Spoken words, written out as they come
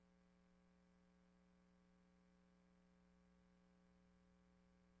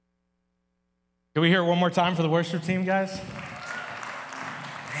Can we hear it one more time for the worship team, guys?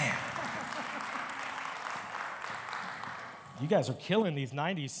 Man. You guys are killing these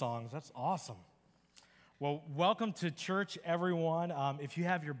 90s songs. That's awesome. Well, welcome to church, everyone. If you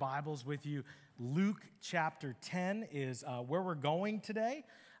have your Bibles with you, Luke chapter 10 is where we're going today.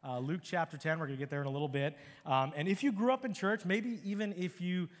 Luke chapter 10, we're going to get there in a little bit. And if you grew up in church, maybe even if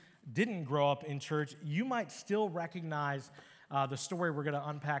you didn't grow up in church, you might still recognize the story we're going to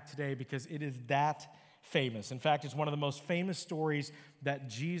unpack today because it is that famous. In fact, it's one of the most famous stories that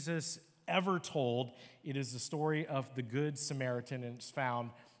Jesus ever told. It is the story of the Good Samaritan, and it's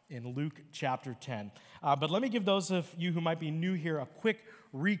found in Luke chapter 10. But let me give those of you who might be new here a quick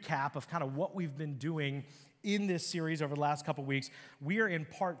recap of kind of what we've been doing in this series over the last couple weeks. We are in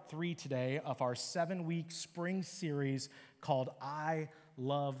part 3 today of our 7-week spring series called I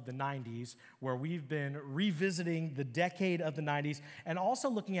Love the 90s, where we've been revisiting the decade of the 90s and also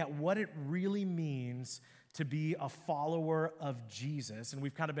looking at what it really means to be a follower of Jesus. And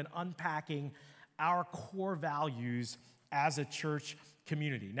we've kind of been unpacking our core values as a church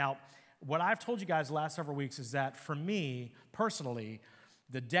community. Now, what I've told you guys the last several weeks is that for me, personally,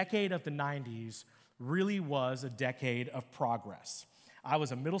 the decade of the 90s really was a decade of progress. I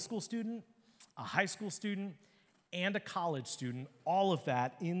was a middle school student, a high school student, and a college student, all of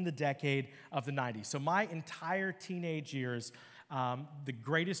that in the decade of the 90s. So my entire teenage years, the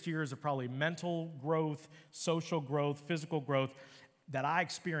greatest years of probably mental growth, social growth, physical growth that I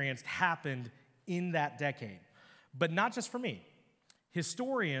experienced happened in that decade. But not just for me.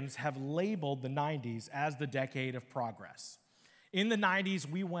 Historians have labeled the 90s as the decade of progress. In the 90s,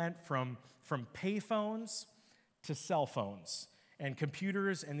 we went from payphones to cell phones, and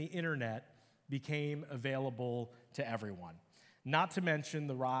computers and the internet became available to everyone. Not to mention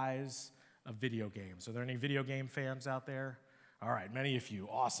the rise of video games. Are there any video game fans out there? All right, many of you,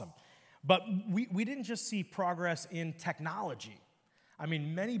 awesome. But we didn't just see progress in technology. I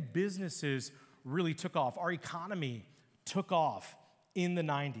mean, many businesses really took off. Our economy took off in the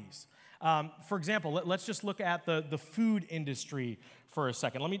 90s. For example, let's just look at the food industry for a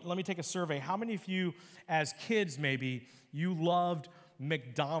second. Let me take a survey. How many of you, as kids maybe, you loved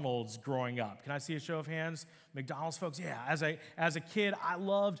McDonald's growing up? Can I see a show of hands? McDonald's folks, yeah. As a kid, I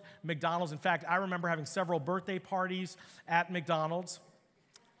loved McDonald's. In fact, I remember having several birthday parties at McDonald's.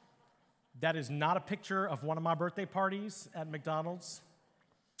 That is not a picture of one of my birthday parties at McDonald's.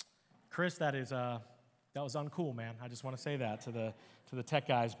 Chris, that was uncool, man. I just want to say that to the tech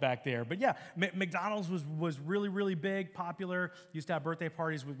guys back there. But yeah, McDonald's was really, really big, popular. Used to have birthday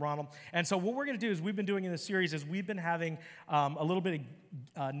parties with Ronald. And so what we're going to do is we've been doing in this series is we've been having a little bit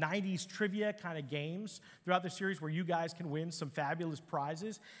of 90s trivia kind of games throughout the series where you guys can win some fabulous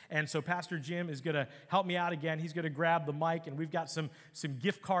prizes. And so Pastor Jim is going to help me out again. He's going to grab the mic, and we've got some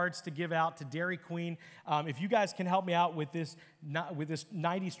gift cards to give out to Dairy Queen. If you guys can help me out with this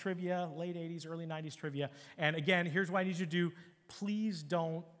 90s trivia, late 80s, early 90s trivia. And again, here's what I need you to do. Please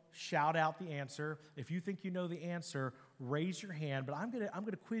don't shout out the answer. If you think you know the answer, raise your hand. But I'm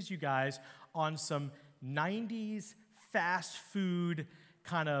gonna quiz you guys on some 90s fast food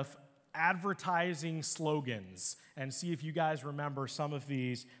kind of advertising slogans and see if you guys remember some of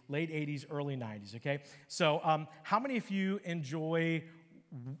these late 80s, early 90s, okay? So how many of you enjoy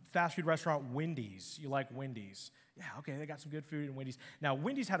fast food restaurant Wendy's? You like Wendy's? Yeah, okay, they got some good food in Wendy's. Now,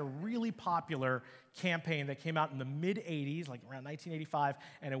 Wendy's had a really popular campaign that came out in the mid-'80s, like around 1985,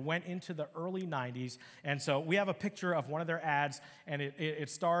 and it went into the early 90s. And so we have a picture of one of their ads, and it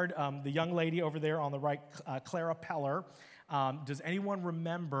starred the young lady over there on the right, Clara Peller. Does anyone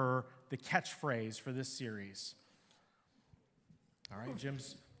remember the catchphrase for this series? All right,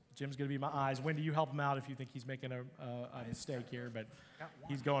 Jim's going to be my eyes. Wendy, you help him out if you think he's making a mistake here, but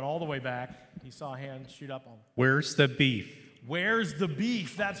he's going all the way back. He saw a hand shoot up on. Where's the beef? Where's the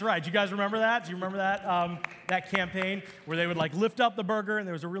beef? That's right. Do you guys remember that? Do you remember that that campaign where they would like lift up the burger and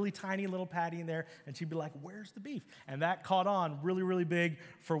there was a really tiny little patty in there and she'd be like, "Where's the beef?" And that caught on really, really big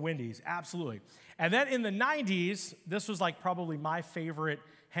for Wendy's. Absolutely. And then in the 90s, this was like probably my favorite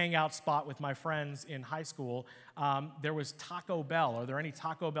hangout spot with my friends in high school. There was Taco Bell. Are there any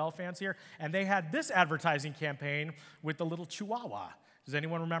Taco Bell fans here? And they had this advertising campaign with the little chihuahua. Does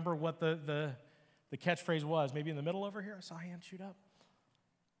anyone remember what the catchphrase was? Maybe in the middle over here? I saw a hand shoot up.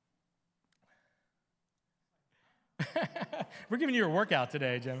 We're giving you a workout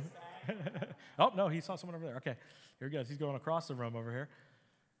today, Jim. Oh, no, he saw someone over there. Okay, here he goes. He's going across the room over here.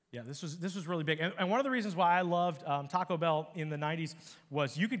 Yeah, this was really big. And one of the reasons why I loved Taco Bell in the 90s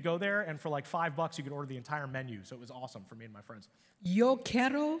was you could go there and for like $5 you could order the entire menu. So it was awesome for me and my friends. Yo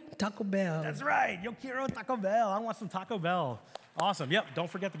quiero Taco Bell. That's right. Yo quiero Taco Bell. I want some Taco Bell. Awesome. Yep. Don't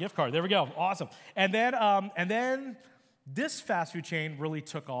forget the gift card. There we go. Awesome. And then this fast food chain really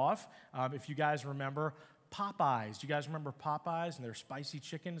took off. If you guys remember Popeyes. Do you guys remember Popeyes and their spicy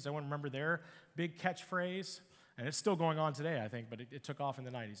chicken? Does anyone remember their big catchphrase? And it's still going on today, I think, but it took off in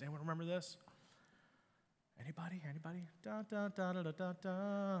the 90s. Anyone remember this? Anybody? Da, da, da, da, da,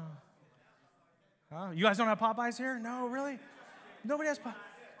 da. Huh? You guys don't have Popeyes here? No, really? Nobody has Popeyes.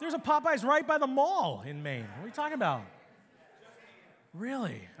 There's a Popeyes right by the mall in Maine. What are you talking about?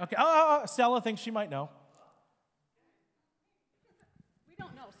 Really? Okay. Stella thinks she might know. We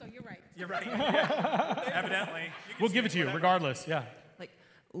don't know, so you're right. You're right. Yeah. Evidently. We'll give it to you regardless. Yeah. Like,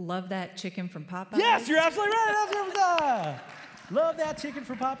 love that chicken from Popeyes. Yes, you're absolutely right. Love that chicken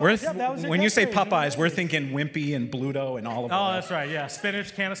from Popeyes. When you say Popeyes, we're thinking Wimpy and Bluto and all of that. Oh, that's right, yeah.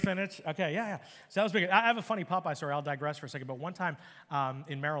 Spinach, can of spinach. Okay, yeah. So that was big. I have a funny Popeye story. I'll digress for a second. But one time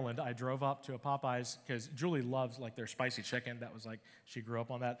in Maryland, I drove up to a Popeyes because Julie loves like their spicy chicken. That was like, she grew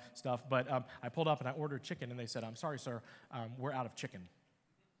up on that stuff. But I pulled up and I ordered chicken, and they said, "I'm sorry, sir, we're out of chicken."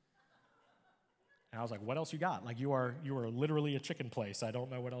 And I was like, "What else you got? Like you are literally a chicken place. I don't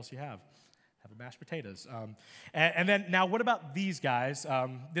know what else you have." Have mashed potatoes. And then, now what about these guys?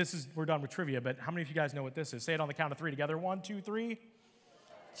 We're done with trivia, but how many of you guys know what this is? Say it on the count of 3 together. 1, 2, 3.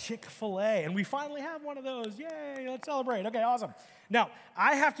 Chick-fil-A. And we finally have one of those. Yay, let's celebrate. Okay, awesome. Now,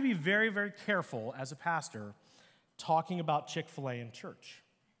 I have to be very, very careful as a pastor talking about Chick-fil-A in church.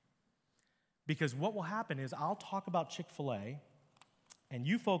 Because what will happen is I'll talk about Chick-fil-A, and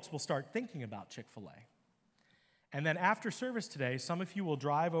you folks will start thinking about Chick-fil-A. And then after service today, some of you will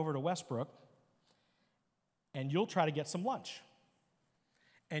drive over to Westbrook, and you'll try to get some lunch.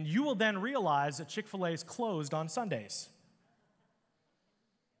 And you will then realize that Chick-fil-A is closed on Sundays.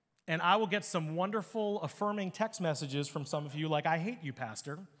 And I will get some wonderful affirming text messages from some of you like, "I hate you,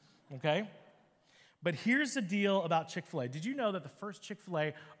 Pastor," okay? But here's the deal about Chick-fil-A. Did you know that the first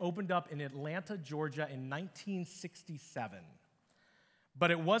Chick-fil-A opened up in Atlanta, Georgia in 1967?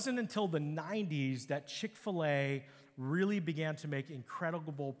 But it wasn't until the 90s that Chick-fil-A really began to make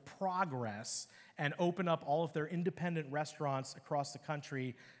incredible progress and open up all of their independent restaurants across the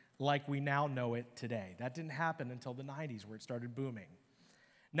country like we now know it today. That didn't happen until the 90s where it started booming.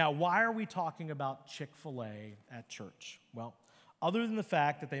 Now, why are we talking about Chick-fil-A at church? Well, other than the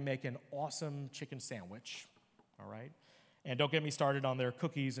fact that they make an awesome chicken sandwich, all right? And don't get me started on their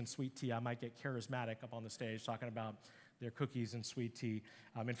cookies and sweet tea. I might get charismatic up on the stage talking about their cookies and sweet tea.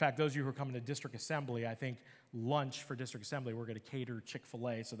 In fact, those of you who are coming to District Assembly, I think lunch for District Assembly, we're going to cater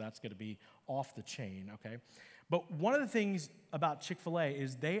Chick-fil-A, so that's going to be off the chain, okay? But one of the things about Chick-fil-A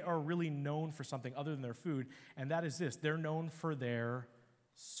is they are really known for something other than their food, and that is this. They're known for their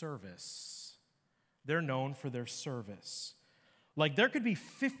service. They're known for their service. Like there could be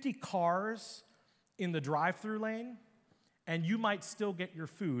 50 cars in the drive-through lane, and you might still get your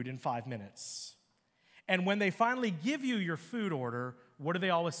food in 5 minutes. And when they finally give you your food order, what do they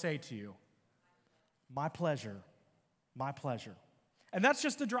always say to you? "My pleasure, my pleasure." And that's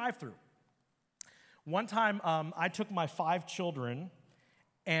just the drive-through. One time, I took my 5 children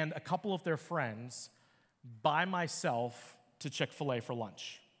and a couple of their friends by myself to Chick-fil-A for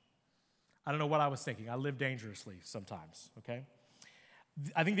lunch. I don't know what I was thinking. I live dangerously sometimes, okay?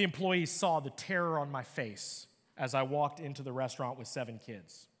 I think the employees saw the terror on my face as I walked into the restaurant with 7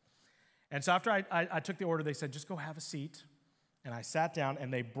 kids. And so after I took the order, they said, "Just go have a seat." And I sat down,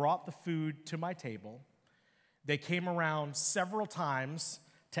 and they brought the food to my table. They came around several times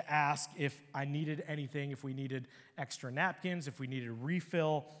to ask if I needed anything, if we needed extra napkins, if we needed a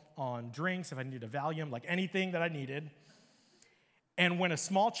refill on drinks, if I needed a Valium, like anything that I needed. And when a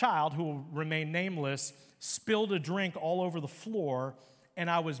small child, who will remain nameless, spilled a drink all over the floor, and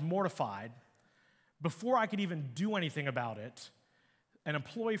I was mortified, before I could even do anything about it, an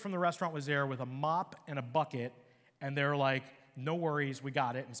employee from the restaurant was there with a mop and a bucket, and they're like, "No worries, we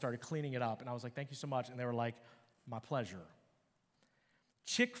got it," and started cleaning it up. And I was like, "Thank you so much." And they were like, "My pleasure."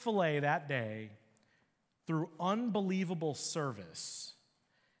 Chick-fil-A that day, through unbelievable service,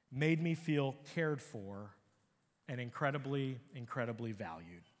 made me feel cared for and incredibly, incredibly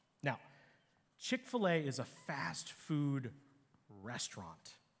valued. Now, Chick-fil-A is a fast food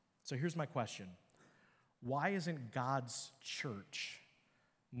restaurant. So here's my question. Why isn't God's church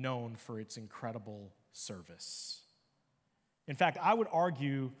known for its incredible service? In fact, I would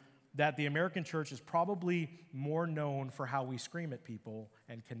argue that the American church is probably more known for how we scream at people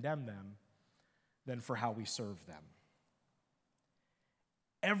and condemn them than for how we serve them.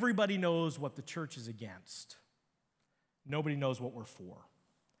 Everybody knows what the church is against. Nobody knows what we're for.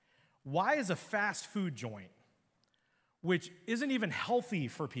 Why is a fast food joint, which isn't even healthy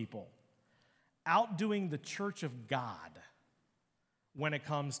for people, outdoing the church of God when it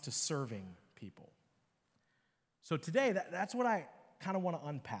comes to serving people. So today, that's what I kind of want to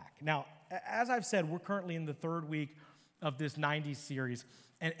unpack. Now, as I've said, we're currently in the third week of this 90s series.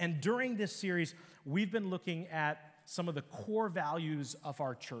 And during this series, we've been looking at some of the core values of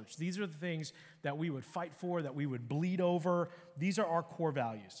our church. These are the things that we would fight for, that we would bleed over. These are our core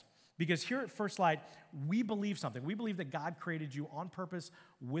values. Because here at First Light, we believe something. We believe that God created you on purpose,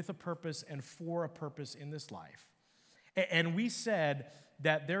 with a purpose, and for a purpose in this life. And we said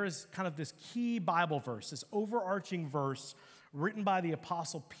that there is kind of this key Bible verse, this overarching verse written by the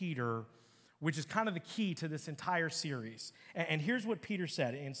Apostle Peter, which is kind of the key to this entire series. And here's what Peter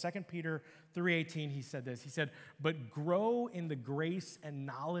said. In 2 Peter 3:18, he said this. He said, "But grow in the grace and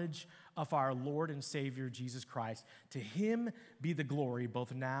knowledge of our Lord and Savior, Jesus Christ. To him be the glory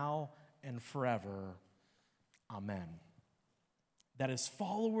both now and forever. Amen." That as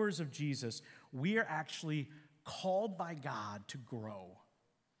followers of Jesus, we are actually called by God to grow,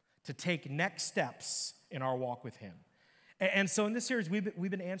 to take next steps in our walk with him. And so in this series, we've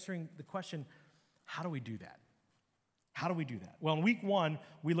been answering the question, how do we do that? How do we do that? Well, in week 1,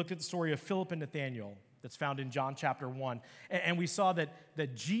 we looked at the story of Philip and Nathanael that's found in John chapter 1. And we saw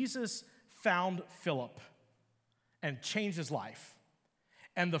that Jesus found Philip and changed his life.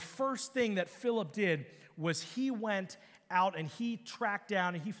 And the first thing that Philip did was he went out and he tracked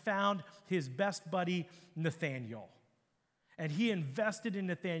down and he found his best buddy, Nathanael. And he invested in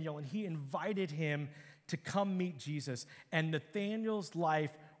Nathanael and he invited him to come meet Jesus. And Nathanael's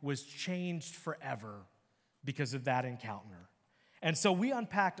life was changed forever because of that encounter. And so we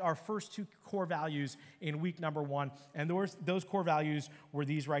unpacked our first 2 core values in week number 1. And those core values were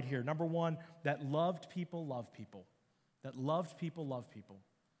these right here. Number 1, that loved people love people. That loved people love people.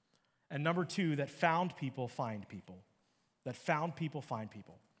 And number 2, that found people find people. That found people find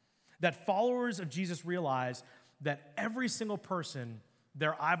people. That followers of Jesus realize that every single person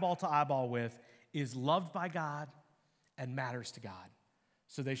they're eyeball to eyeball with is loved by God and matters to God.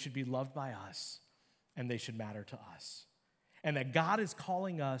 So they should be loved by us and they should matter to us. And that God is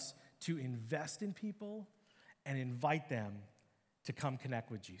calling us to invest in people and invite them to come connect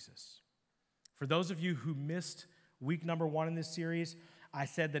with Jesus. For those of you who missed week number 1 in this series, I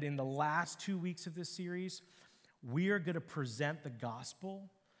said that in the last 2 weeks of this series, we are going to present the gospel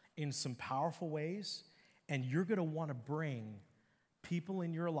in some powerful ways, and you're going to want to bring people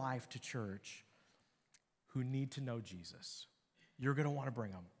in your life to church who need to know Jesus. You're going to want to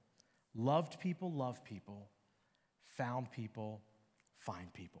bring them. Loved people love people. Found people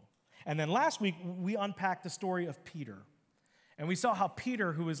find people. And then last week, we unpacked the story of Peter. And we saw how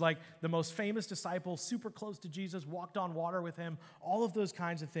Peter, who was like the most famous disciple, super close to Jesus, walked on water with him, all of those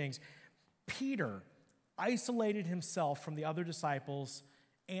kinds of things. Peter isolated himself from the other disciples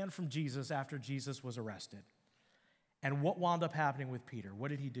and from Jesus after Jesus was arrested. And what wound up happening with Peter? What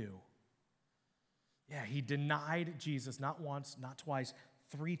did he do? Yeah, he denied Jesus not once, not twice,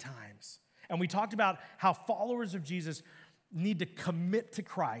 3 times. And we talked about how followers of Jesus need to commit to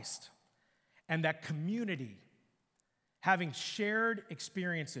Christ, and that community, having shared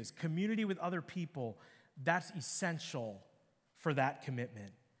experiences, community with other people, that's essential for that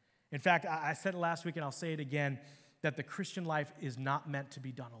commitment. In fact, I said it last week and I'll say it again, that the Christian life is not meant to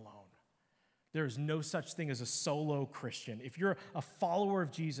be done alone. There is no such thing as a solo Christian. If you're a follower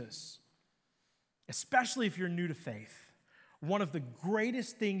of Jesus, especially if you're new to faith, one of the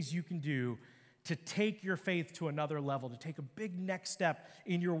greatest things you can do to take your faith to another level, to take a big next step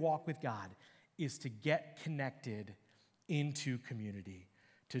in your walk with God, is to get connected into community,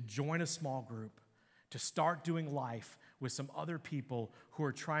 to join a small group, to start doing life with some other people who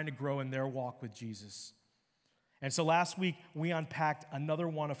are trying to grow in their walk with Jesus. And so last week, we unpacked another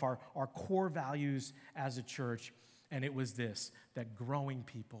one of our core values as a church, and it was this, that growing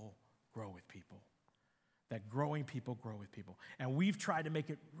people grow with people. That growing people grow with people. And we've tried to make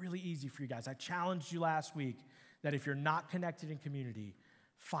it really easy for you guys. I challenged you last week that if you're not connected in community,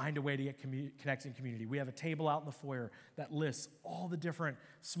 find a way to get connected in community. We have a table out in the foyer that lists all the different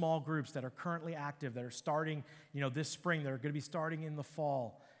small groups that are currently active, that are starting, this spring, that are going to be starting in the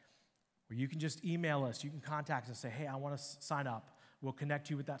fall. Or you can just email us. You can contact us and say, hey, I want to sign up. We'll connect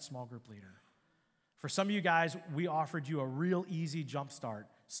you with that small group leader. For some of you guys, we offered you a real easy jump start.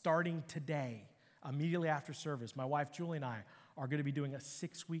 Starting today, immediately after service, my wife Julie and I are going to be doing a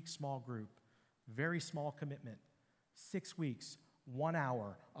 6-week small group. Very small commitment. 6 weeks, 1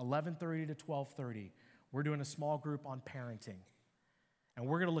 hour, 11:30 to 12:30. We're doing a small group on parenting. And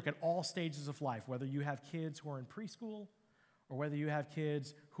we're going to look at all stages of life, whether you have kids who are in preschool or whether you have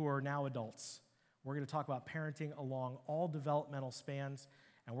kids who are now adults. We're going to talk about parenting along all developmental spans,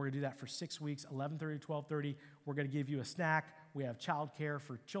 And we're going to do that for 6 weeks, 11:30 to 12:30. We're going to give you a snack. We have childcare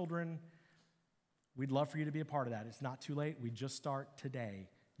for children. We'd love for you to be a part of that. It's not too late. We just start today.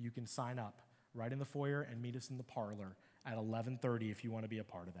 You can sign up right in the foyer and meet us in the parlor at 11:30 if you want to be a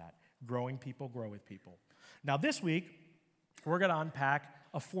part of that. Growing people, grow with people. Now this week, we're going to unpack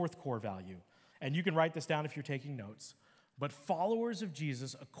a fourth core value. And you can write this down if you're taking notes. But followers of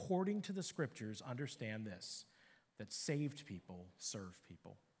Jesus, according to the scriptures, understand this, that saved people serve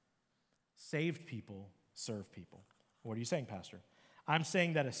people. Saved people serve people. What are you saying, Pastor? I'm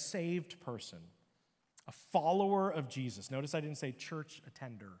saying that a saved person, a follower of Jesus, notice I didn't say church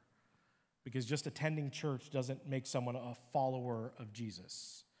attender, because just attending church doesn't make someone a follower of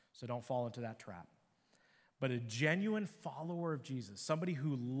Jesus. So don't fall into that trap. But a genuine follower of Jesus, somebody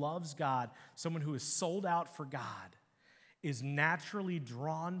who loves God, someone who is sold out for God, is naturally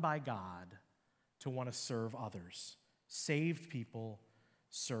drawn by God to want to serve others. Saved people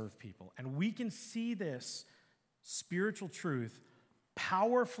serve people. And we can see this spiritual truth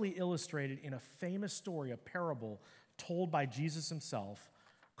powerfully illustrated in a famous story, a parable told by Jesus himself,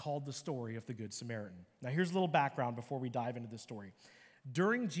 called the story of the Good Samaritan. Now here's a little background before we dive into this story.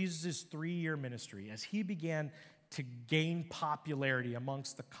 During Jesus' 3-year ministry, as he began to gain popularity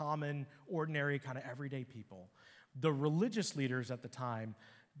amongst the common, ordinary, kind of everyday people, the religious leaders at the time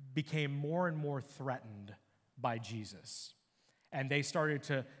became more and more threatened by Jesus. And they started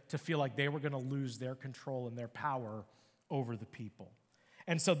to feel like they were going to lose their control and their power over the people.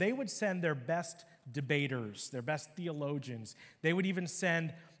 And so they would send their best debaters, their best theologians. They would even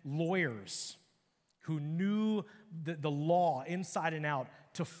send lawyers who knew the law inside and out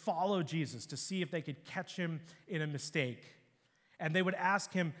to follow Jesus, to see if they could catch him in a mistake. And they would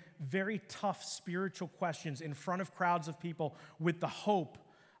ask him very tough spiritual questions in front of crowds of people with the hope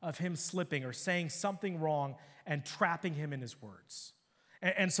of him slipping or saying something wrong and trapping him in his words.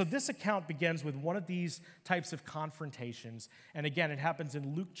 And so this account begins with one of these types of confrontations. And again, it happens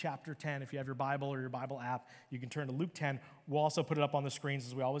in Luke chapter 10. If you have your Bible or your Bible app, you can turn to Luke 10. We'll also put it up on the screens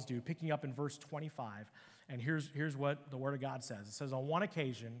as we always do, picking up in verse 25. And here's what the Word of God says. It says, on one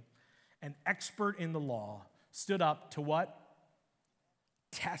occasion, an expert in the law stood up to what?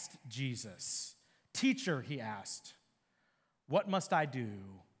 Test Jesus. Teacher, he asked, what must I do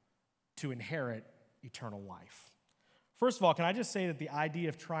to inherit eternal life? First of all, can I just say that the idea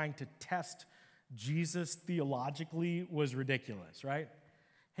of trying to test Jesus theologically was ridiculous, right?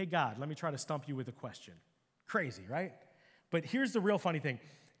 Hey, God, let me try to stump you with a question. Crazy, right? But here's the real funny thing.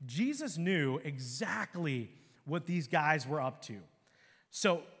 Jesus knew exactly what these guys were up to.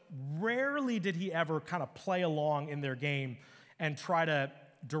 So rarely did he ever kind of play along in their game and try to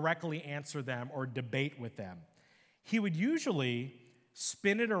directly answer them or debate with them. He would usually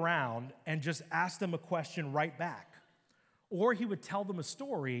spin it around and just ask them a question right back. Or he would tell them a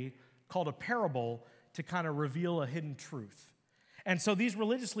story called a parable to kind of reveal a hidden truth. And so these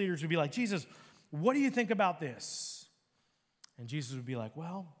religious leaders would be like, Jesus, what do you think about this? And Jesus would be like,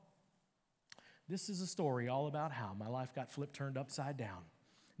 well, this is a story all about how my life got turned upside down.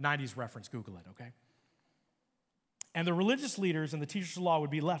 90's reference, Google it, okay? And the religious leaders and the teachers of law would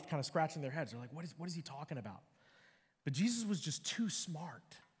be left kind of scratching their heads. They're like, what is he talking about? But Jesus was just too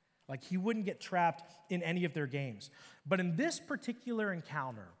smart. Like he wouldn't get trapped in any of their games. But in this particular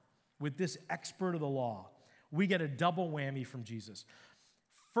encounter with this expert of the law, we get a double whammy from Jesus.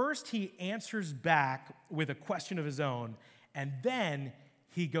 First, he answers back with a question of his own, and then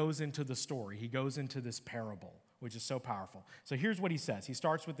he goes into the story. He goes into this parable, which is so powerful. So here's what he says. He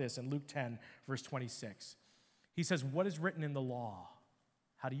starts with this in Luke 10, verse 26. He says, what is written in the law?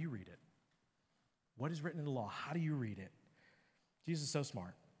 How do you read it? What is written in the law? How do you read it? Jesus is so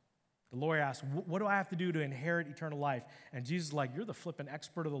smart. The lawyer asks, what do I have to do to inherit eternal life? And Jesus is like, you're the flippin'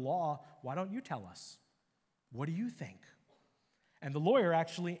 expert of the law. Why don't you tell us? What do you think? And the lawyer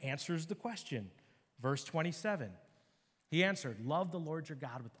actually answers the question. Verse 27, he answered, love the Lord your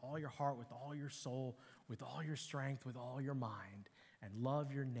God with all your heart, with all your soul, with all your strength, with all your mind, and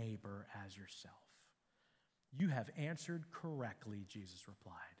love your neighbor as yourself. You have answered correctly, Jesus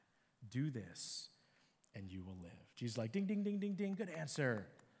replied. Do this, and you will live. Jesus is like, ding, ding, ding, ding, ding, good answer.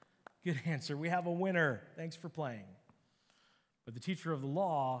 Good answer. We have a winner. Thanks for playing. But the teacher of the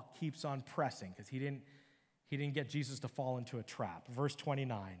law keeps on pressing because he didn't get Jesus to fall into a trap. Verse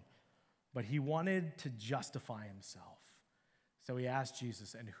 29, but he wanted to justify himself. So he asked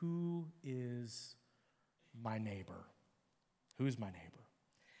Jesus, and who is my neighbor? Who is my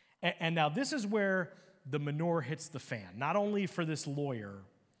neighbor? And now this is where the manure hits the fan, not only for this lawyer,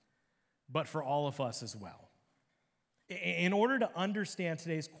 but for all of us as well. In order to understand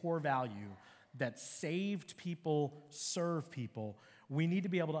today's core value that saved people serve people, we need to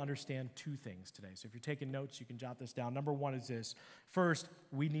be able to understand two things today. So if you're taking notes, you can jot this down. Number one is this. First,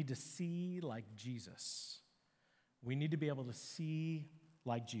 we need to see like Jesus. We need to be able to see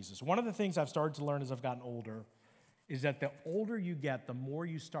like Jesus. One of the things I've started to learn as I've gotten older is that the older you get, the more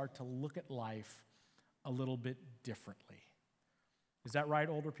you start to look at life a little bit differently. Is that right,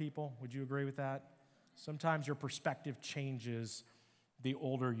 older people? Would you agree with that? Sometimes your perspective changes the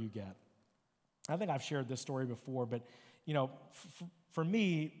older you get. I think I've shared this story before, but for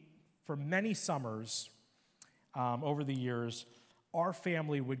me, for many summers over the years, our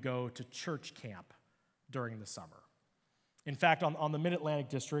family would go to church camp during the summer. In fact, on the Mid-Atlantic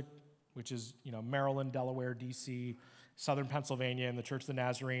District, which is Maryland, Delaware, D.C., Southern Pennsylvania, and the Church of the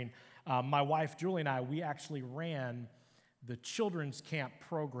Nazarene, my wife, Julie, and I, we actually ran the children's camp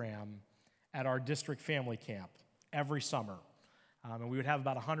program at our district family camp every summer. And we would have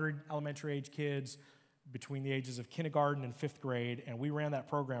about 100 elementary age kids between the ages of kindergarten and fifth grade, and we ran that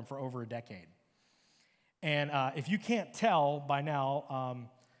program for over a decade. And if you can't tell by now,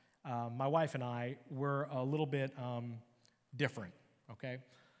 my wife and I were a little bit different, okay?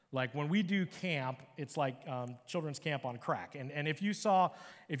 Like when we do camp, it's like children's camp on crack. And if you saw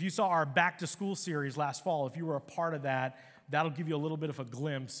our back to school series last fall, if you were a part of that, that'll give you a little bit of a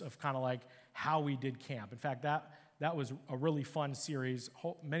glimpse of kind of like how we did camp. In fact, that was a really fun series.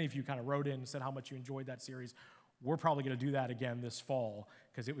 Many of you kind of wrote in and said how much you enjoyed that series. We're probably going to do that again this fall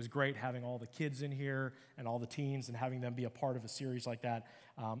because it was great having all the kids in here and all the teens and having them be a part of a series like that.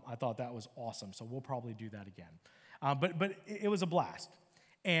 I thought that was awesome, so we'll probably do that again. But it was a blast.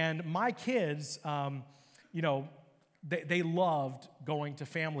 And my kids, they loved going to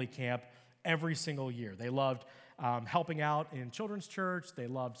family camp every single year. They loved helping out in children's church. They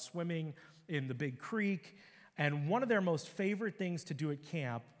loved swimming in the big creek. And one of their most favorite things to do at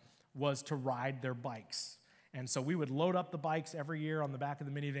camp was to ride their bikes. And so we would load up the bikes every year on the back of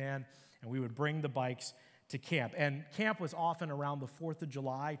the minivan, and we would bring the bikes to camp. And camp was often around the 4th of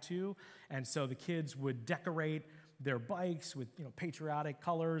July, too. And so the kids would decorate their bikes with patriotic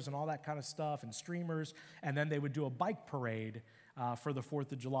colors and all that kind of stuff and streamers. And then they would do a bike parade for the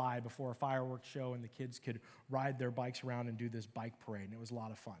 4th of July before a fireworks show, and the kids could ride their bikes around and do this bike parade. And it was a lot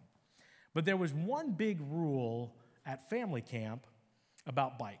of fun. But there was one big rule at family camp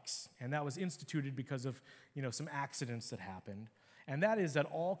about bikes, and that was instituted because of some accidents that happened, and that is that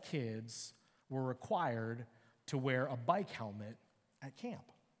all kids were required to wear a bike helmet at camp.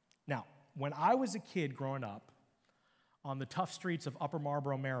 Now, when I was a kid growing up on the tough streets of Upper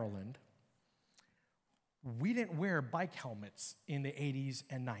Marlboro, Maryland, we didn't wear bike helmets in the 80s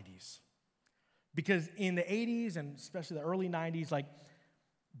and 90s. Because in the 80s and especially the early 90s,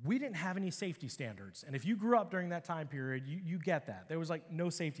 we didn't have any safety standards. And if you grew up during that time period, you get that. There was no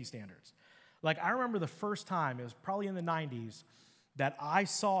safety standards. I remember the first time, it was probably in the 90s, that I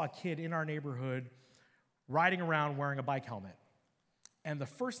saw a kid in our neighborhood riding around wearing a bike helmet. And the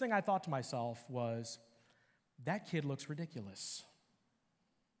first thing I thought to myself was, that kid looks ridiculous.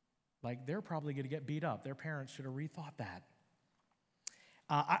 They're probably going to get beat up. Their parents should have rethought that.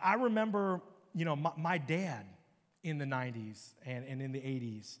 I remember, my dad in the 90s and in the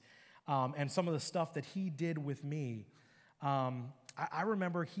 80s, and some of the stuff that he did with me. I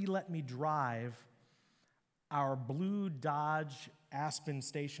remember he let me drive our blue Dodge Aspen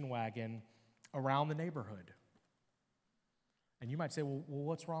station wagon around the neighborhood. And you might say, well,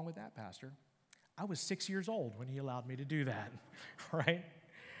 what's wrong with that, Pastor? I was 6 years old when he allowed me to do that, right?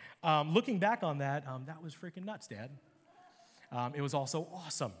 Looking back on that, that was freaking nuts, Dad. It was also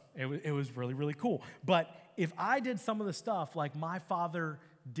awesome. It was really, really cool. But if I did some of the stuff like my father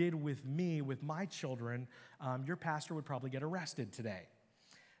did with me, with my children, your pastor would probably get arrested today.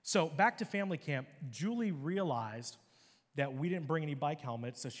 So back to family camp, Julie realized that we didn't bring any bike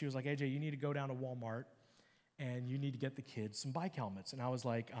helmets, so she was like, AJ, you need to go down to Walmart and you need to get the kids some bike helmets. And I was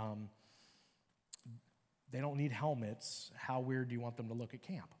like, they don't need helmets. How weird do you want them to look at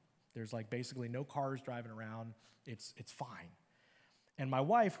camp? There's basically no cars driving around. It's fine. And my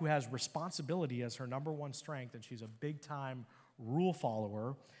wife, who has responsibility as her number one strength, and she's a big-time rule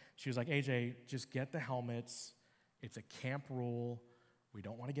follower, she was like, AJ, just get the helmets. It's a camp rule. We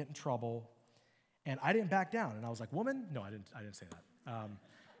don't want to get in trouble. And I didn't back down. And I was like, woman? No, I didn't say that.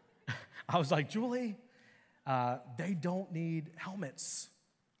 I was like, Julie, they don't need helmets.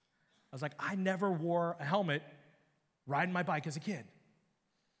 I was like, I never wore a helmet riding my bike as a kid.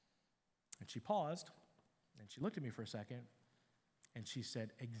 And she paused, and she looked at me for a second, and she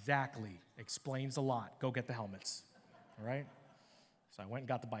said, exactly, explains a lot. Go get the helmets, all right? So I went and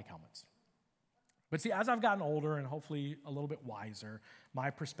got the bike helmets. But see, as I've gotten older and hopefully a little bit wiser, my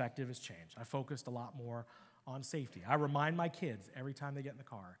perspective has changed. I focused a lot more on safety. I remind my kids every time they get in the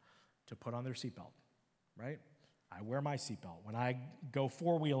car to put on their seatbelt, right? I wear my seatbelt. When I go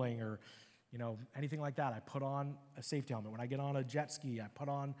four-wheeling or anything like that, I put on a safety helmet. When I get on a jet ski, I put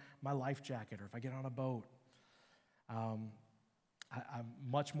on my life jacket, or if I get on a boat, I'm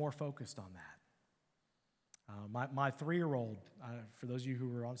much more focused on that. My 3-year-old, for those of you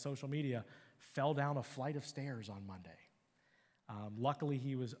who are on social media, fell down a flight of stairs on Monday. Luckily,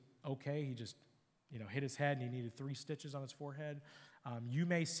 he was okay. He just hit his head, and he needed 3 stitches on his forehead. You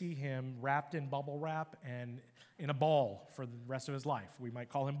may see him wrapped in bubble wrap and in a ball for the rest of his life. We might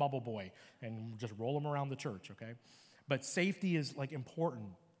call him Bubble Boy and just roll him around the church, okay? But safety is important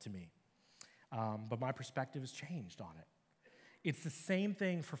to me. But my perspective has changed on it. It's the same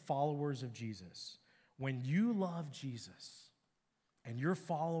thing for followers of Jesus. When you love Jesus and you're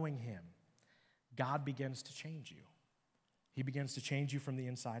following him, God begins to change you. He begins to change you from the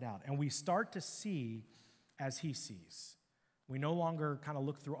inside out. And we start to see as he sees. We no longer kind of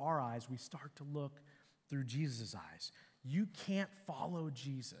look through our eyes. We start to look through Jesus' eyes. You can't follow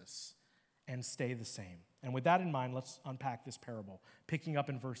Jesus and stay the same. And with that in mind, let's unpack this parable, picking up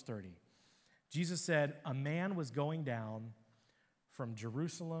in verse 30. Jesus said, a man was going down from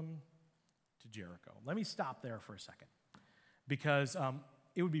Jerusalem to Jericho. Let me stop there for a second, because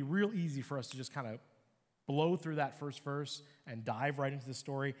it would be real easy for us to just kind of blow through that first verse and dive right into the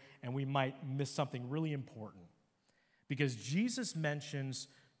story, and we might miss something really important. Because Jesus mentions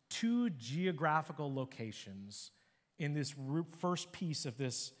 2 geographical locations in this first piece of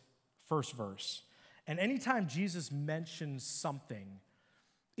this first verse. And anytime Jesus mentions something,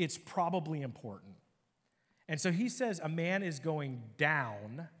 it's probably important. And so he says a man is going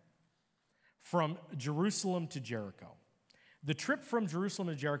down from Jerusalem to Jericho. The trip from Jerusalem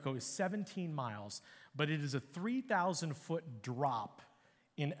to Jericho is 17 miles, but it is a 3,000-foot drop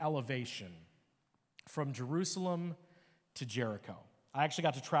in elevation from Jerusalem to Jericho. I actually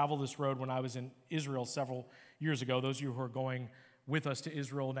got to travel this road when I was in Israel several years ago. Those of you who are going with us to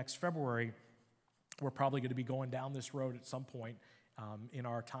Israel next February, we're probably going to be going down this road at some point in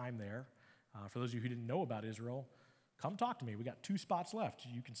our time there. For those of you who didn't know about Israel, come talk to me. We got 2 spots left.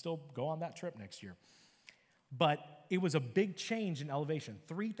 You can still go on that trip next year. But it was a big change in elevation,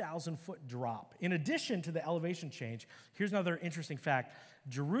 3,000-foot drop. In addition to the elevation change, here's another interesting fact.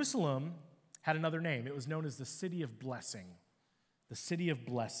 Jerusalem had another name. It was known as the City of Blessing. The City of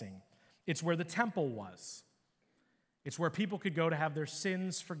Blessing. It's where the temple was. It's where people could go to have their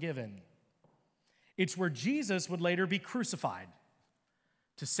sins forgiven. It's where Jesus would later be crucified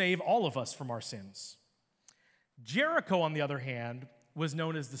to save all of us from our sins. Jericho, on the other hand, was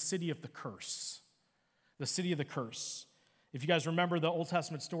known as the City of the Curse. The City of the Curse. If you guys remember the Old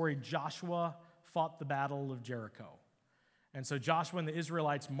Testament story, Joshua fought the Battle of Jericho. And so Joshua and the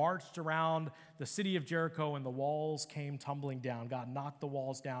Israelites marched around the city of Jericho, and the walls came tumbling down. God knocked the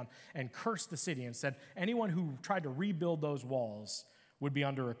walls down and cursed the city and said anyone who tried to rebuild those walls would be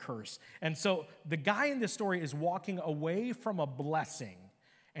under a curse. And so the guy in this story is walking away from a blessing,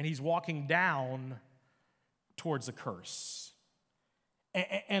 and he's walking down towards a curse.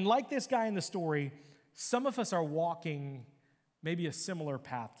 And like this guy in the story, some of us are walking maybe a similar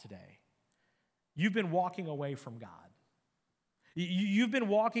path today. You've been walking away from God. You've been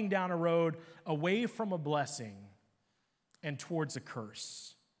walking down a road away from a blessing and towards a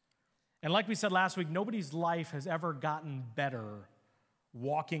curse. And like we said last week, nobody's life has ever gotten better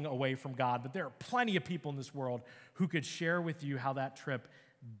walking away from God, but there are plenty of people in this world who could share with you how that trip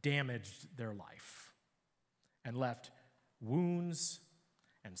damaged their life and left wounds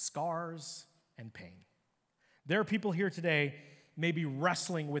and scars and pain. There are people here today maybe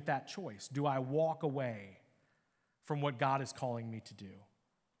wrestling with that choice. Do I walk away from what God is calling me to do?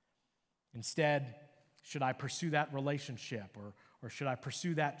 Instead, should I pursue that relationship, or should I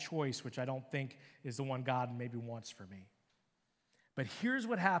pursue that choice, which I don't think is the one God maybe wants for me? But here's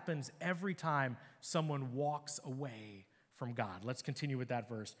what happens every time someone walks away from God. Let's continue with that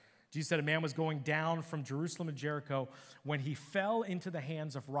verse. Jesus said a man was going down from Jerusalem to Jericho when he fell into the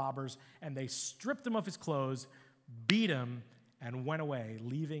hands of robbers, and they stripped him of his clothes, beat him, and went away,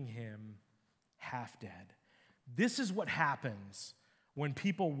 leaving him half dead. This is what happens when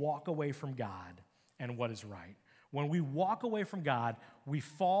people walk away from God and what is right. When we walk away from God, we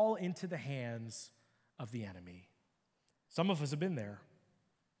fall into the hands of the enemy. Some of us have been there.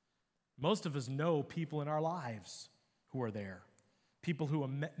 Most of us know people in our lives who are there. People who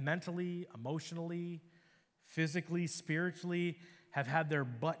mentally, emotionally, physically, spiritually have had their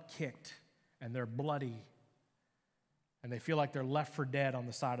butt kicked and they're bloody and they feel like they're left for dead on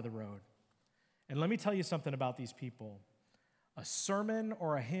the side of the road. And let me tell you something about these people. A sermon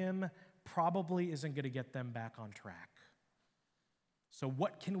or a hymn probably isn't going to get them back on track. So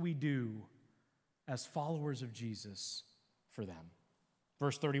what can we do as followers of Jesus for them?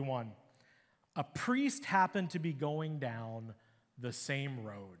 Verse 31, a priest happened to be going down the same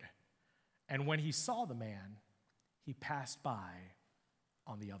road, and when he saw the man, he passed by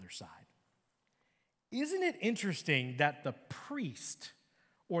on the other side. Isn't it interesting that the priest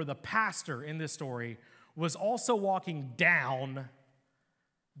or the pastor in this story was also walking down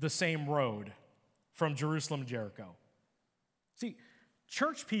the same road from Jerusalem to Jericho? See,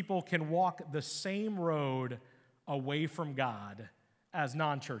 church people can walk the same road away from God as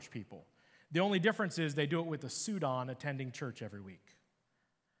non-church people. The only difference is they do it with a suit on, attending church every week.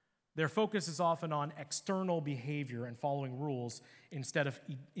 Their focus is often on external behavior and following rules instead of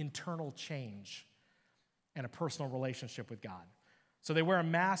internal change and a personal relationship with God. So they wear a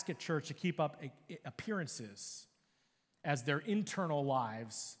mask at church to keep up appearances as their internal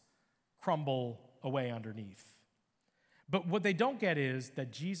lives crumble away underneath. But what they don't get is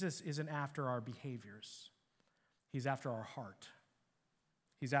that Jesus isn't after our behaviors. He's after our heart.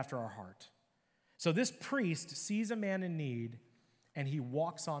 He's after our heart. So this priest sees a man in need and he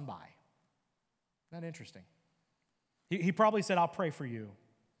walks on by. Isn't that interesting? He probably said, I'll pray for you,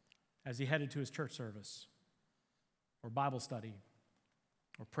 as he headed to his church service or Bible study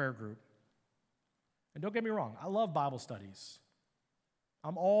or prayer group. And don't get me wrong, I love Bible studies.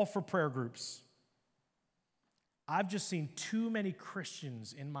 I'm all for prayer groups. I've just seen too many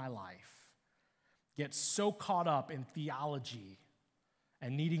Christians in my life get so caught up in theology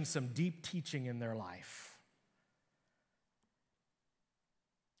and needing some deep teaching in their life,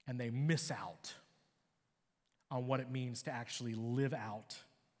 and they miss out on what it means to actually live out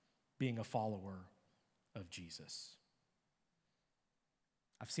being a follower of Jesus.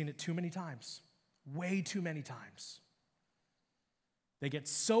 I've seen it too many times, way too many times. They get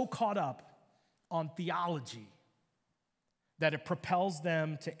so caught up on theology that it propels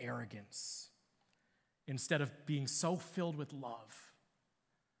them to arrogance instead of being so filled with love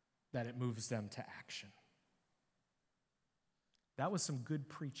that it moves them to action. That was some good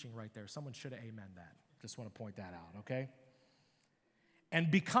preaching right there. Someone should have amen that. Just want to point that out, okay? And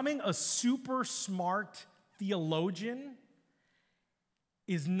becoming a super smart theologian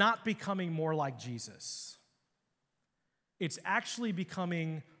is not becoming more like Jesus. It's actually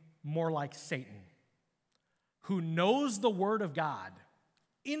becoming more like Satan, who knows the Word of God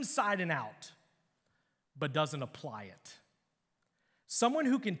inside and out, but doesn't apply it. Someone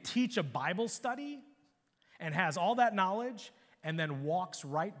who can teach a Bible study and has all that knowledge and then walks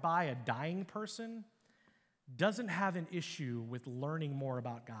right by a dying person doesn't have an issue with learning more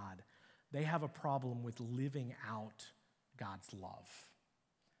about God. They have a problem with living out God's love.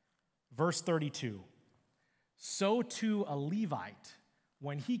 Verse 32, so too a Levite,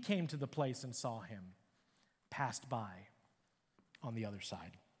 when he came to the place and saw him, passed by on the other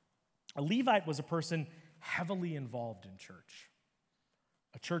side. A Levite was a person heavily involved in church.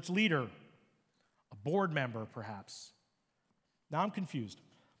 A church leader, a board member perhaps. Now I'm confused.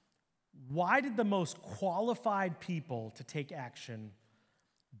 Why did the most qualified people to take action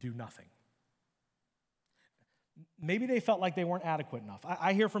do nothing? Maybe they felt like they weren't adequate enough.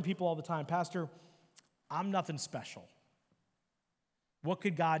 I hear from people all the time, Pastor, I'm nothing special. What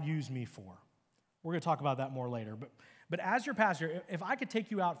could God use me for? We're going to talk about that more later. But as your pastor, if I could take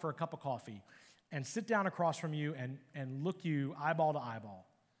you out for a cup of coffee and sit down across from you and look you eyeball to eyeball,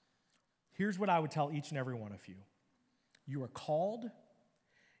 here's what I would tell each and every one of you. You are called,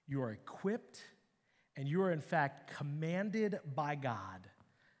 you are equipped, and you are in fact commanded by God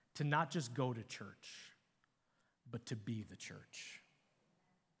to not just go to church, but to be the church.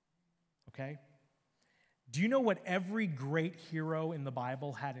 Okay? Do you know what every great hero in the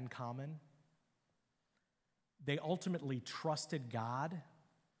Bible had in common? They ultimately trusted God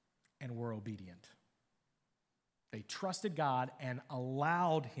and were obedient. They trusted God and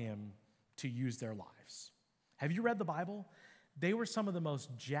allowed him to use their lives. Have you read the Bible? They were some of the most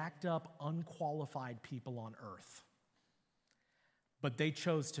jacked up, unqualified people on earth. But they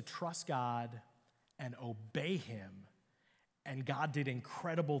chose to trust God and obey him, and God did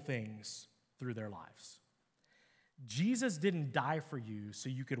incredible things through their lives. Jesus didn't die for you so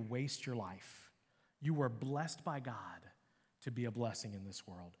you could waste your life. You were blessed by God to be a blessing in this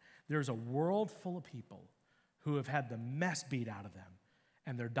world. There's a world full of people who have had the mess beat out of them,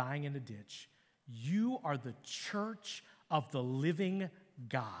 and they're dying in a ditch. You are the church of the living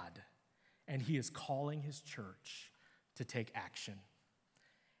God, and he is calling his church to take action.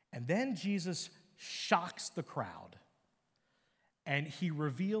 And then Jesus shocks the crowd, and he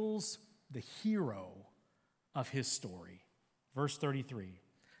reveals the hero of his story. Verse 33,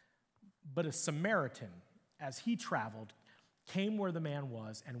 But a Samaritan, as he traveled, came where the man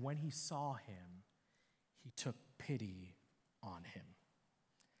was, and when he saw him, he took pity on him.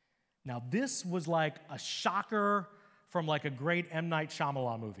 Now, this was like a shocker from like a great M. Night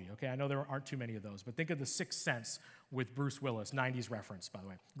Shyamalan movie, okay? I know there aren't too many of those, but think of The Sixth Sense with Bruce Willis, 90's reference, by the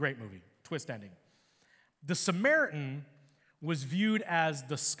way. Great movie, twist ending. The Samaritan was viewed as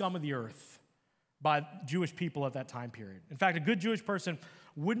the scum of the earth by Jewish people at that time period. In fact, a good Jewish person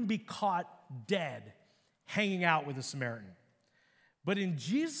wouldn't be caught dead hanging out with a Samaritan. But in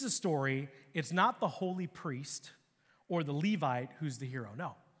Jesus' story, it's not the holy priest or the Levite who's the hero.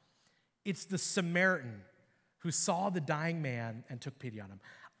 No, it's the Samaritan who saw the dying man and took pity on him.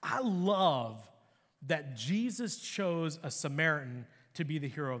 I love that Jesus chose a Samaritan to be the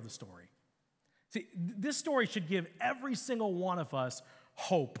hero of the story. See, this story should give every single one of us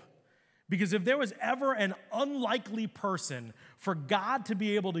hope. Because if there was ever an unlikely person for God to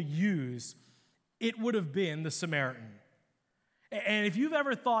be able to use, it would have been the Samaritan. And if you've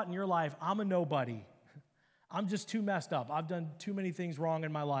ever thought in your life, I'm a nobody, I'm just too messed up, I've done too many things wrong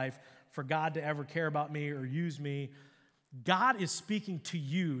in my life for God to ever care about me or use me, God is speaking to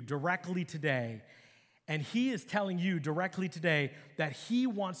you directly today. And he is telling you directly today that he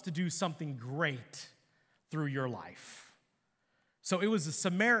wants to do something great through your life. So it was the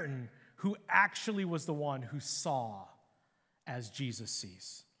Samaritan who actually was the one who saw as Jesus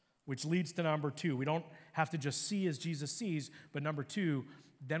sees, which leads to number 2. We don't have to just see as Jesus sees, but number 2,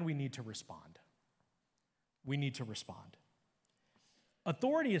 then we need to respond. We need to respond.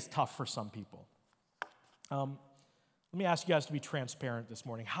 Authority is tough for some people. Let me ask you guys to be transparent this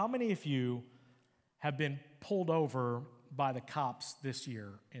morning. How many of you have been pulled over by the cops this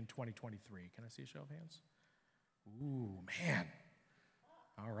year in 2023? Can I see a show of hands? Ooh, man.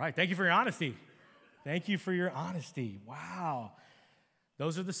 All right. Thank you for your honesty. Thank you for your honesty. Wow.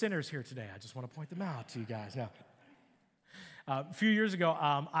 Those are the sinners here today. I just want to point them out to you guys. Now, a few years ago,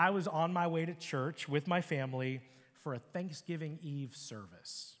 I was on my way to church with my family for a Thanksgiving Eve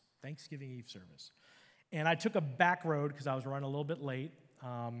service. And I took a back road because I was running a little bit late.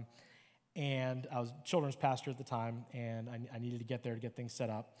 And I was children's pastor at the time, and I needed to get there to get things set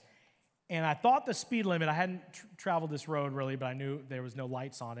up. And I thought the speed limit, I hadn't traveled this road really, but I knew there was no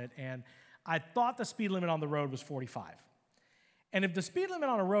lights on it. And I thought the speed limit on the road was 45. And if the speed limit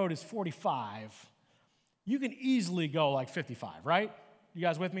on a road is 45, you can easily go like 55, right? You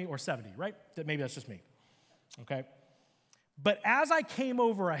guys with me? Or 70, right? Maybe that's just me, okay? But as I came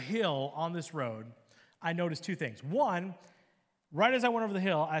over a hill on this road, I noticed 2 things. One, right as I went over the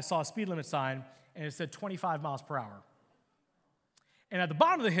hill, I saw a speed limit sign, and it said 25 miles per hour. And at the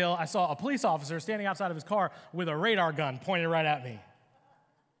bottom of the hill, I saw a police officer standing outside of his car with a radar gun pointed right at me.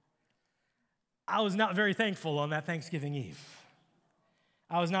 I was not very thankful on that Thanksgiving Eve.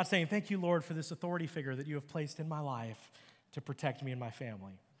 I was not saying, thank you, Lord, for this authority figure that you have placed in my life to protect me and my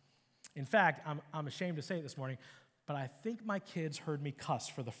family. In fact, I'm ashamed to say it this morning, but I think my kids heard me cuss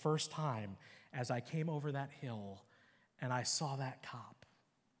for the first time as I came over that hill and I saw that cop.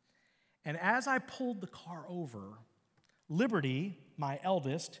 And as I pulled the car over, Liberty, my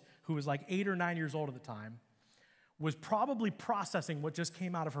eldest, who was like 8 or 9 years old at the time, was probably processing what just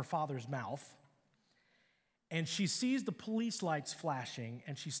came out of her father's mouth. And she sees the police lights flashing,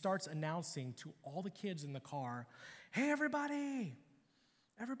 and she starts announcing to all the kids in the car, hey, everybody,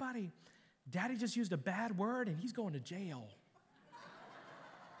 Daddy just used a bad word, and he's going to jail.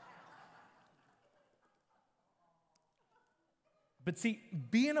 But see,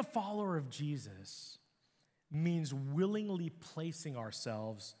 being a follower of Jesus means willingly placing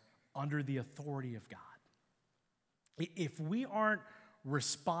ourselves under the authority of God. If we aren't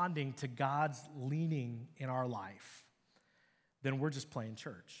responding to God's leaning in our life, then we're just playing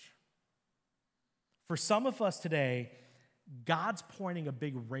church. For some of us today, God's pointing a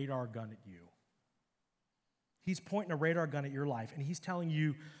big radar gun at you. He's pointing a radar gun at your life, and he's telling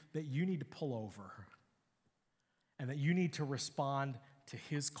you that you need to pull over and that you need to respond to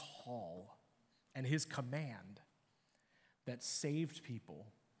his call and his command that saved people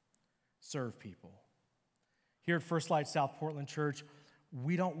serve people. Here at First Light South Portland Church,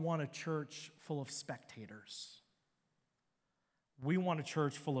 we don't want a church full of spectators. We want a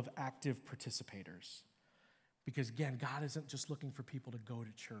church full of active participators. Because again, God isn't just looking for people to go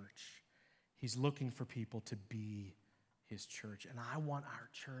to church. He's looking for people to be his church. And I want our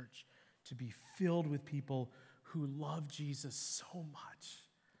church to be filled with people who love Jesus so much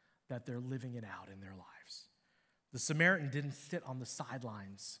that they're living it out in their lives. The Samaritan didn't sit on the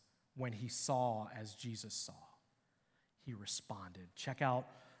sidelines when he saw as Jesus saw. He responded. Check out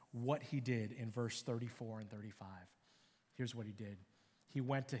what he did in verse 34 and 35. Here's what he did. He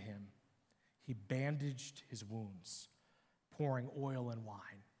went to him, He bandaged his wounds, pouring oil and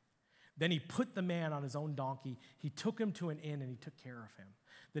wine. Then he put the man on his own donkey. He took him to an inn and he took care of him.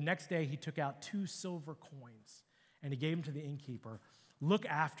 The next day he took out 2 silver coins and he gave them to the innkeeper. Look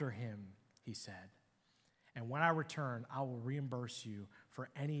after him, he said. And when I return, I will reimburse you for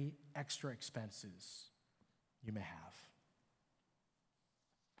any extra expenses you may have.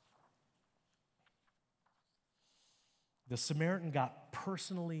 The Samaritan got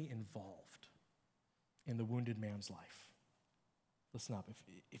personally involved in the wounded man's life. Listen up,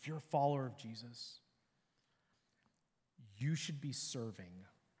 if you're a follower of Jesus, you should be serving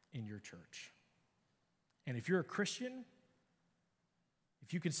in your church. And if you're a Christian,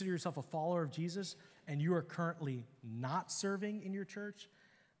 if you consider yourself a follower of Jesus and you are currently not serving in your church,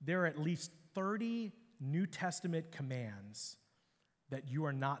 there are at least 30 New Testament commands that you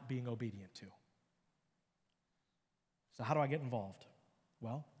are not being obedient to. So how do I get involved?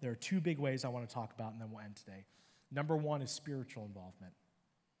 Well, there are 2 big ways I want to talk about, and then we'll end today. Number 1 is spiritual involvement.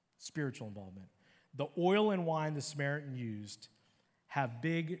 Spiritual involvement. The oil and wine the Samaritan used have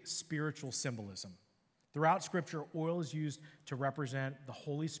big spiritual symbolism. Throughout Scripture, oil is used to represent the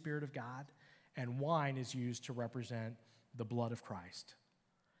Holy Spirit of God, and wine is used to represent the blood of Christ.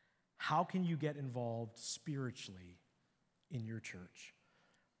 How can you get involved spiritually in your church?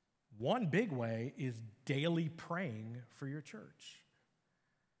 One big way is daily praying for your church.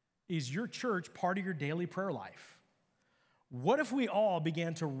 Is your church part of your daily prayer life? What if we all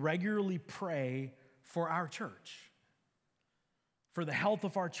began to regularly pray for our church, for the health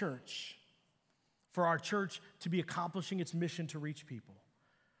of our church, for our church to be accomplishing its mission to reach people?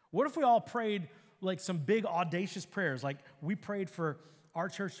 What if we all prayed like some big audacious prayers, like we prayed for our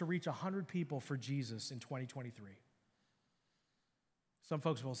church to reach 100 people for Jesus in 2023? Some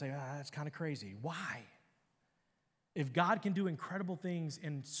folks will say, that's kind of crazy. Why? If God can do incredible things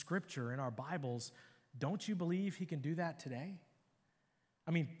in Scripture, in our Bibles, don't you believe he can do that today?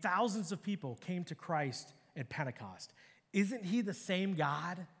 I mean, thousands of people came to Christ at Pentecost. Isn't he the same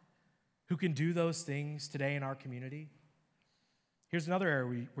God who can do those things today in our community? Here's another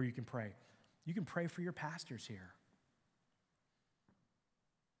area where you can pray. You can pray for your pastors here.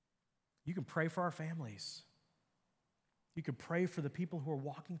 You can pray for our families. You can pray for the people who are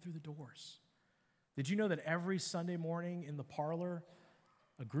walking through the doors. Did you know that every Sunday morning in the parlor,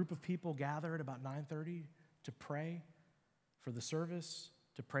 a group of people gather at about 9:30 to pray for the service,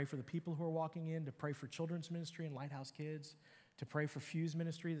 to pray for the people who are walking in, to pray for children's ministry and Lighthouse Kids, to pray for Fuse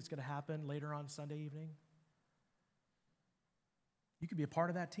ministry that's going to happen later on Sunday evening? You could be a part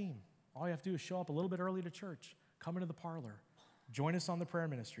of that team. All you have to do is show up a little bit early to church, come into the parlor, join us on the prayer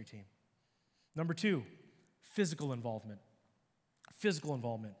ministry team. Number 2, physical involvement. Physical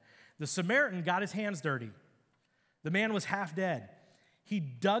involvement. The Samaritan got his hands dirty. The man was half dead. He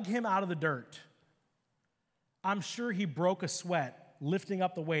dug him out of the dirt. I'm sure he broke a sweat lifting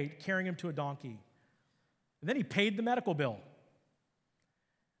up the weight, carrying him to a donkey. And then he paid the medical bill.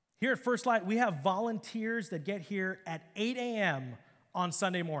 Here at First Light, we have volunteers that get here at 8 a.m. on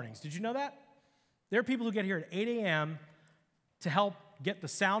Sunday mornings. Did you know that? There are people who get here at 8 a.m. to help get the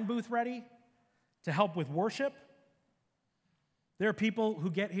sound booth ready, to help with worship. There are people who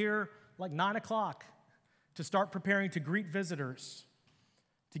get here like 9 o'clock to start preparing to greet visitors,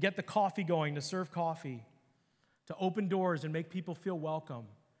 to get the coffee going, to serve coffee, to open doors and make people feel welcome,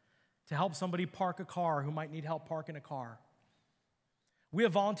 to help somebody park a car who might need help parking a car. We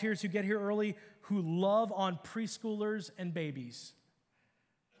have volunteers who get here early who love on preschoolers and babies.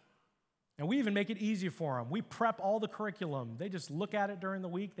 And we even make it easy for them. We prep all the curriculum. They just look at it during the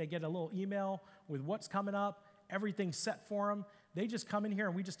week. They get a little email with what's coming up, everything's set for them. They just come in here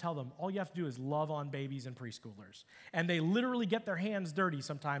and we just tell them, all you have to do is love on babies and preschoolers. And they literally get their hands dirty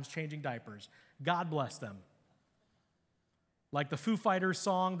sometimes changing diapers. God bless them. Like the Foo Fighters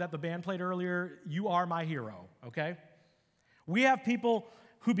song that the band played earlier, "You Are My Hero," okay? We have people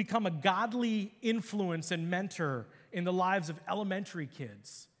who become a godly influence and mentor in the lives of elementary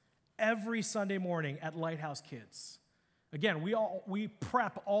kids every Sunday morning at Lighthouse Kids. Again, we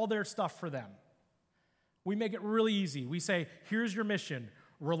prep all their stuff for them. We make it really easy. We say, here's your mission,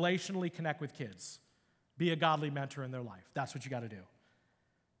 relationally connect with kids. Be a godly mentor in their life. That's what you got to do.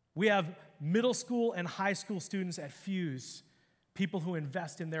 We have middle school and high school students at Fuse, people who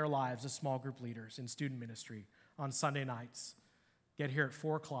invest in their lives as small group leaders in student ministry on Sunday nights. Get here at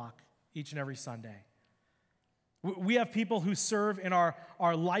 4 o'clock each and every Sunday. We have people who serve in our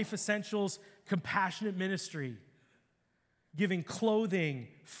Life Essentials compassionate ministry, giving clothing,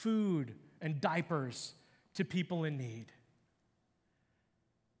 food, and diapers to people in need.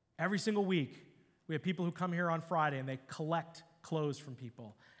 Every single week, we have people who come here on Friday and they collect clothes from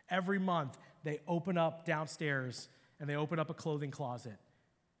people. Every month, they open up downstairs and they open up a clothing closet.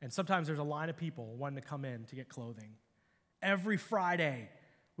 And sometimes there's a line of people wanting to come in to get clothing. Every Friday,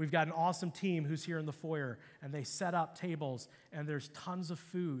 we've got an awesome team who's here in the foyer, and they set up tables, and there's tons of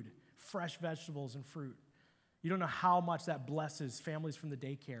food, fresh vegetables and fruit. You don't know how much that blesses families from the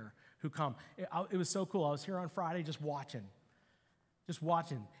daycare who come. It was so cool. I was here on Friday just watching.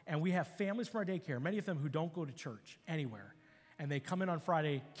 And we have families from our daycare, many of them who don't go to church anywhere, and they come in on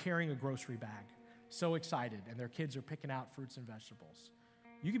Friday carrying a grocery bag, so excited, and their kids are picking out fruits and vegetables.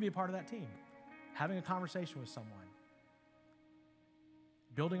 You could be a part of that team, having a conversation with someone,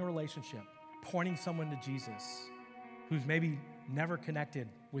 building a relationship, pointing someone to Jesus who's maybe never connected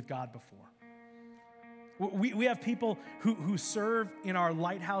with God before. We have people who serve in our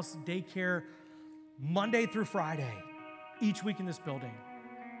Lighthouse daycare Monday through Friday, each week in this building.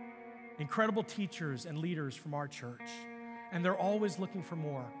 Incredible teachers and leaders from our church, and they're always looking for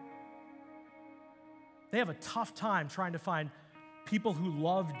more. They have a tough time trying to find people who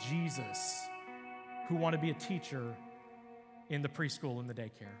love Jesus, who want to be a teacher in the preschool and the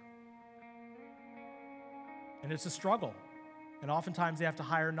daycare. And it's a struggle. And oftentimes they have to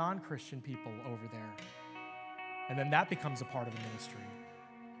hire non-Christian people over there. And then that becomes a part of the ministry.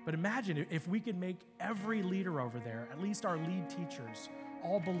 But imagine if we could make every leader over there, at least our lead teachers,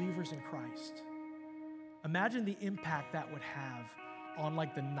 all believers in Christ. Imagine the impact that would have on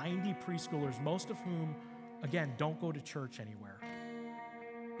like the 90 preschoolers, most of whom, again, don't go to church anywhere.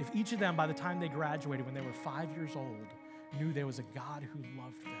 If each of them, by the time they graduated, when they were 5 years old, knew there was a God who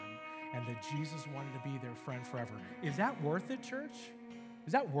loved them and that Jesus wanted to be their friend forever. Is that worth it, church?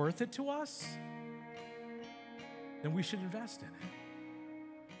 Is that worth it to us? Then we should invest in it.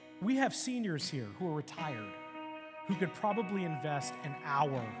 We have seniors here who are retired who could probably invest an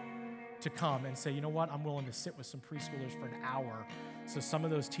hour to come and say, you know what, I'm willing to sit with some preschoolers for an hour so some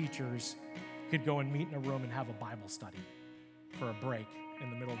of those teachers could go and meet in a room and have a Bible study for a break in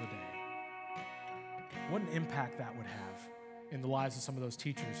the middle of the day. What an impact that would have in the lives of some of those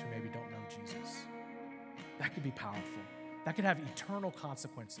teachers who maybe don't know Jesus. That could be powerful. That could have eternal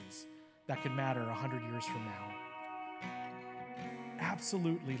consequences that could matter 100 years from now.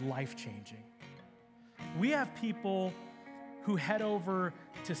 Absolutely life-changing. We have people who head over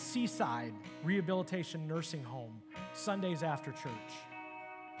to Seaside Rehabilitation Nursing Home Sundays after church,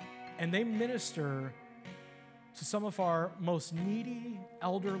 and they minister to some of our most needy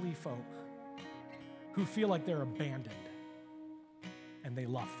elderly folk who feel like they're abandoned, and they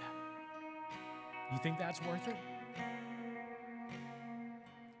love them. You think that's worth it?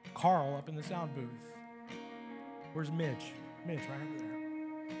 Carl up in the sound booth. Where's Midge? Midge, right over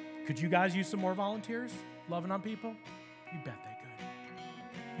there. Could you guys use some more volunteers loving on people? You bet they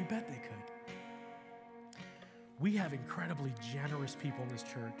could. You bet they could. We have incredibly generous people in this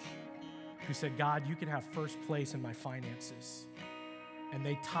church who said, God, you can have first place in my finances. And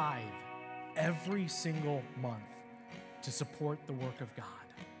they tithe every single month to support the work of God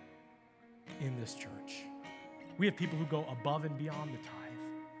in this church. We have people who go above and beyond the tithe.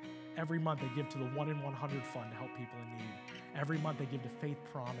 Every month they give to the 1 in 100 fund to help people in need. Every month they give to Faith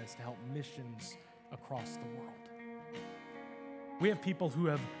Promise to help missions across the world. We have people who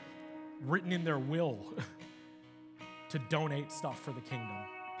have written in their will to donate stuff for the kingdom.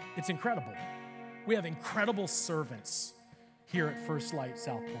 It's incredible. We have incredible servants here at First Light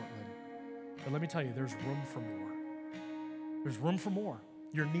South Portland. But let me tell you, there's room for more. There's room for more.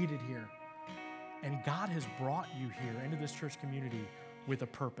 You're needed here. And God has brought you here into this church community with a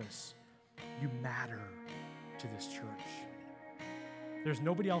purpose. You matter to this church. There's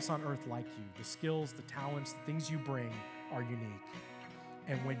nobody else on earth like you. The skills, the talents, the things you bring are unique.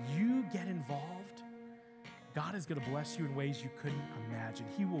 And when you get involved, God is going to bless you in ways you couldn't imagine.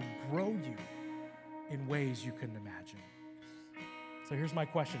 He will grow you in ways you couldn't imagine. So here's my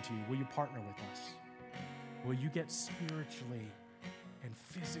question to you. Will you partner with us? Will you get spiritually and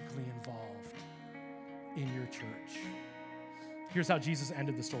physically involved in your church? Here's how Jesus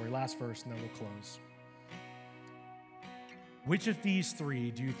ended the story. Last verse, and then we'll close. Which of these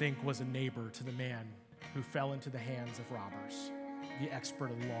three do you think was a neighbor to the man who fell into the hands of robbers? The expert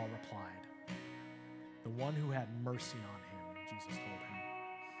of the law replied, the one who had mercy on him, Jesus told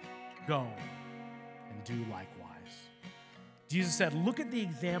him. Go and do likewise. Jesus said, look at the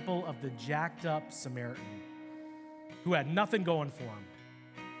example of the jacked up Samaritan who had nothing going for him,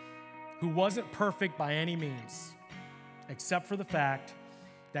 who wasn't perfect by any means, except for the fact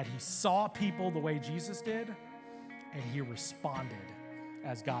that he saw people the way Jesus did, and he responded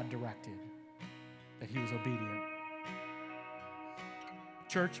as God directed, that he was obedient.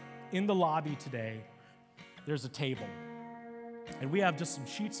 Church, in the lobby today, there's a table. And we have just some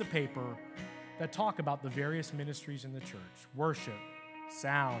sheets of paper that talk about the various ministries in the church: worship,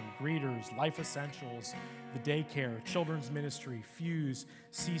 sound, greeters, life essentials, the daycare, children's ministry, Fuse,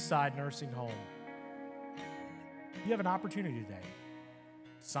 Seaside Nursing Home. You have an opportunity today.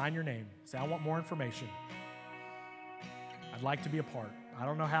 Sign your name. Say, I want more information. I'd like to be a part. I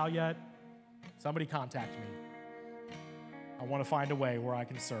don't know how yet. Somebody contact me. I want to find a way where I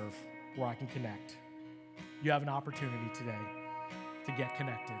can serve, where I can connect. You have an opportunity today to get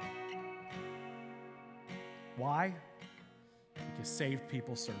connected. Why? Because saved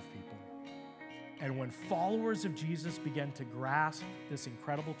people serve people. And when followers of Jesus begin to grasp this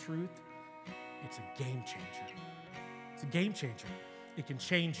incredible truth, it's a game changer. It's a game changer. It can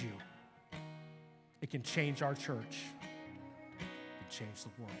change you. It can change our church. It can change the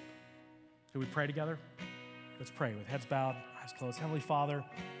world. Can we pray together? Let's pray with heads bowed, eyes closed. Heavenly Father,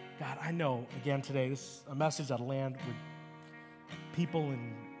 God, I know, again today, this is a message that'll land with people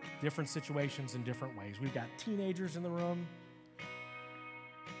in different situations in different ways. We've got teenagers in the room.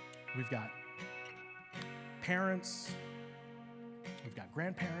 We've got parents. We've got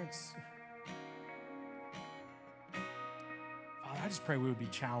grandparents. Father, I just pray we would be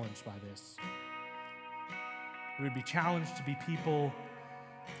challenged by this. We would be challenged to be people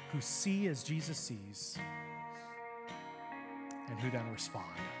who see as Jesus sees and who then respond.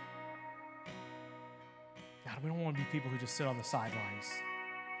 God, we don't want to be people who just sit on the sidelines,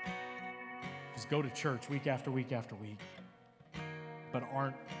 just go to church week after week after week, but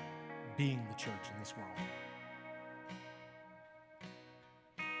aren't being the church in this world.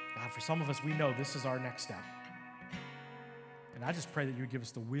 God, for some of us, we know this is our next step. And I just pray that you would give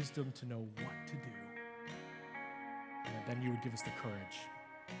us the wisdom to know what to do, and that then you would give us the courage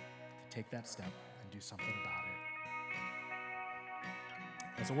to take that step and do something about it.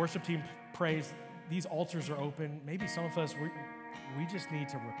 As the worship team prays, these altars are open. Maybe some of us, we just need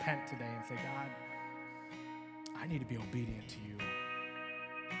to repent today and say, God, I need to be obedient to you.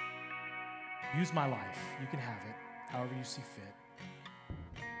 Use my life. You can have it however you see fit.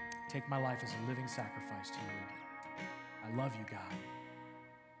 Take my life as a living sacrifice to you. I love you, God.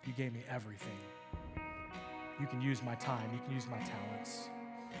 You gave me everything. You can use my time. You can use my talents.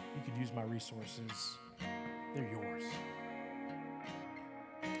 You can use my resources. They're yours.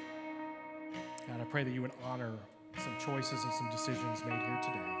 God, I pray that you would honor some choices and some decisions made here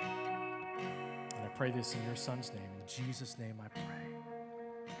today. And I pray this in your Son's name. In Jesus' name I pray.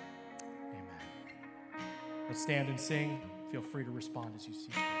 Amen. Let's stand and sing. Feel free to respond as you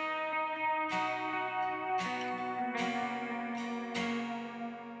see fit.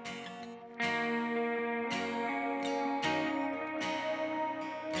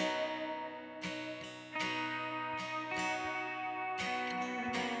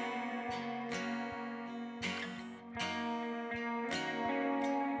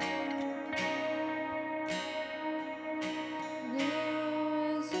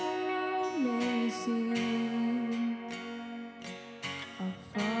 A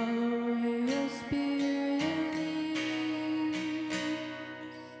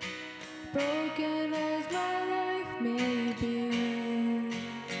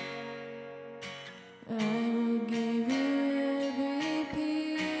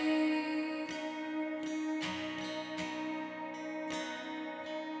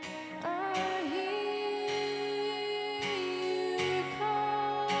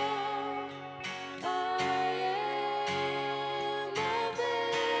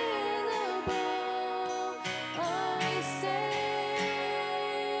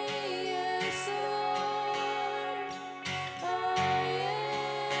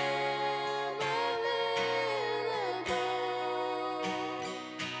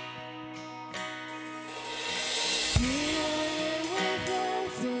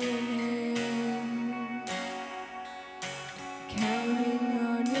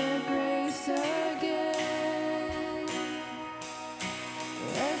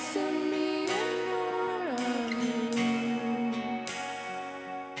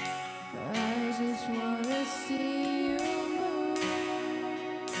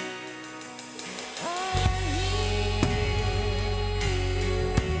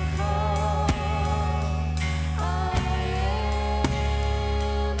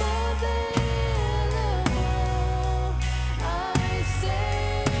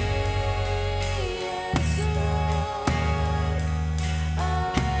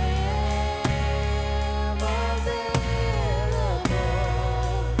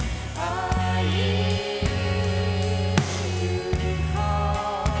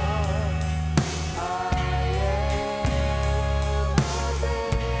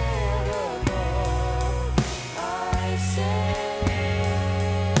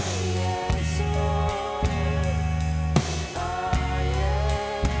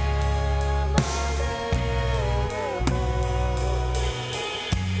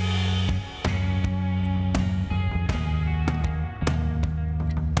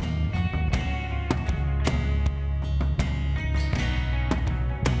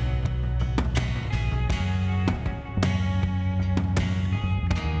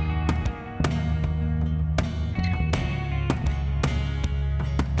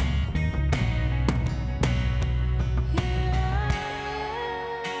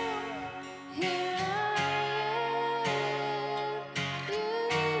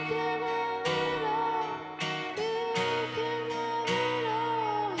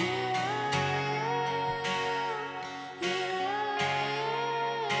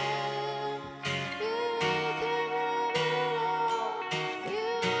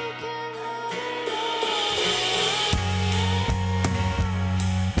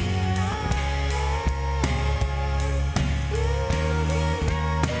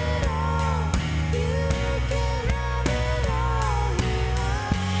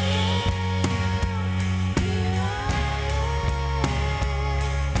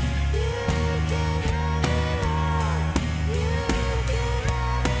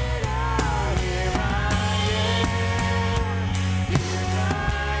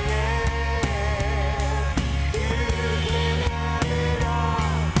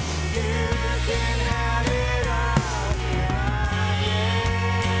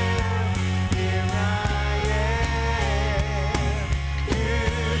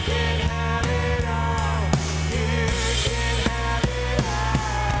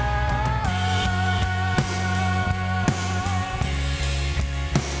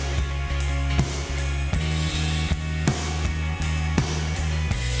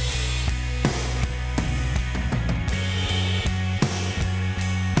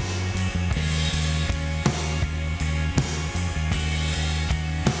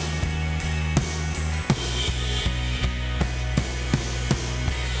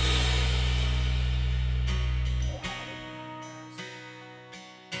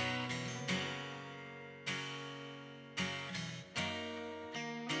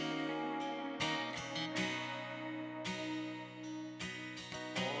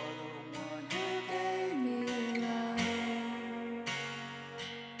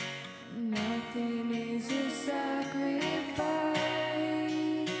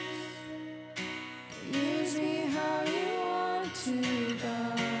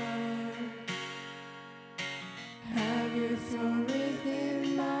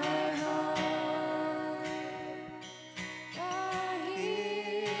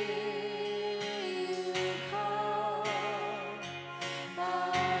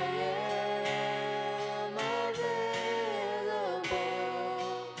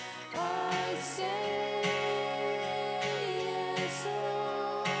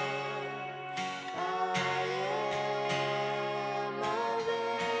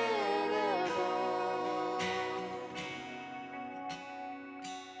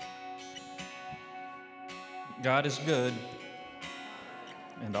God is good,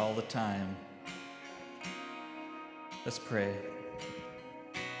 and all the time. Let's pray.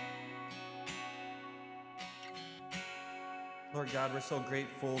 Lord God, we're so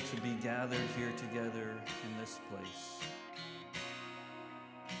grateful to be gathered here together in this place.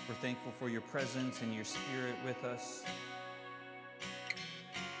 We're thankful for your presence and your spirit with us.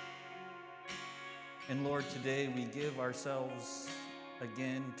 And Lord, today we give ourselves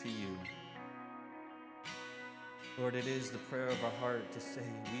again to you. Lord, it is the prayer of our heart to say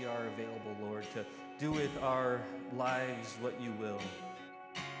we are available, Lord, to do with our lives what you will.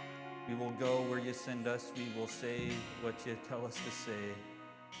 We will go where you send us. We will say what you tell us to say.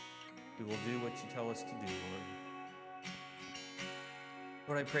 We will do what you tell us to do, Lord.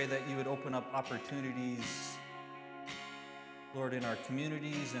 Lord, I pray that you would open up opportunities, Lord, in our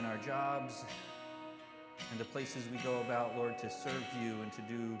communities, in our jobs, and the places we go about, Lord, to serve you and to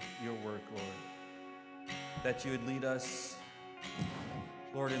do your work, Lord. That you would lead us,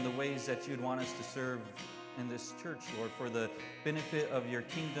 Lord, in the ways that you'd want us to serve in this church, Lord, for the benefit of your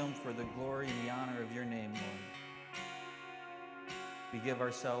kingdom, for the glory and the honor of your name, Lord. We give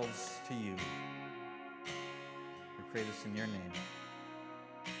ourselves to you. We pray this in your name.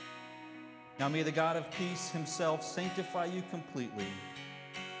 Now may the God of peace himself sanctify you completely,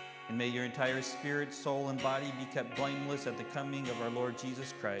 and may your entire spirit, soul, and body be kept blameless at the coming of our Lord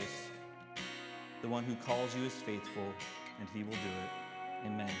Jesus Christ. The one who calls you is faithful, and he will do it.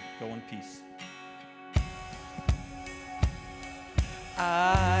 Amen. Go in peace.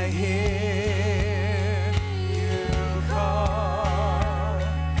 I hear